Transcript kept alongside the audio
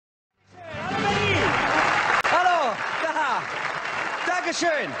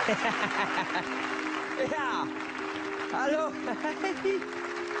Dankeschön. Ja. Hallo.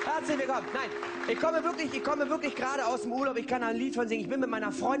 Herzlich willkommen. Nein, ich komme wirklich gerade aus dem Urlaub. Ich kann ein Lied von singen. Ich bin mit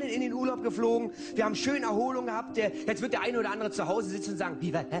meiner Freundin in den Urlaub geflogen. Wir haben schön Erholung gehabt. Jetzt wird der eine oder andere zu Hause sitzen und sagen,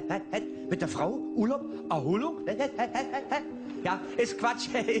 wie, mit der Frau? Urlaub? Erholung? Ja, ist Quatsch.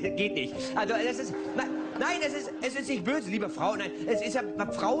 Geht nicht. Also, das ist, nein, es ist nicht böse, liebe Frau. Nein, es ist ja,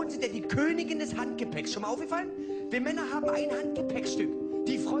 Frauen sind ja die Königin des Handgepäcks. Schon mal aufgefallen? Wir Männer haben ein Handgepäckstück.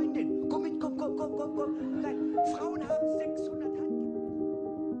 Die Freundin. Komm mit, komm. Nein, Frauen haben 600 Handgepäck.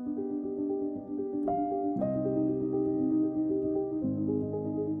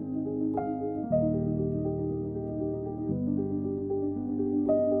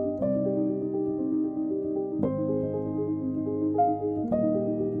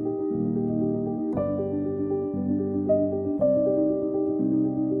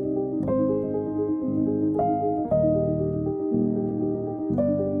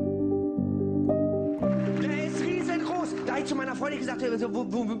 Zu meiner Freundin gesagt,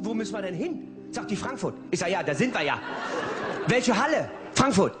 wo müssen wir denn hin? Sagt die Frankfurt. Ich sag, ja, da sind wir ja. Welche Halle?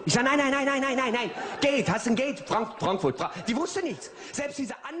 Frankfurt. Ich sag, nein. Gate, hast du ein Gate? Frankfurt. Die wusste nichts. Selbst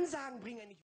diese Ansagen bringen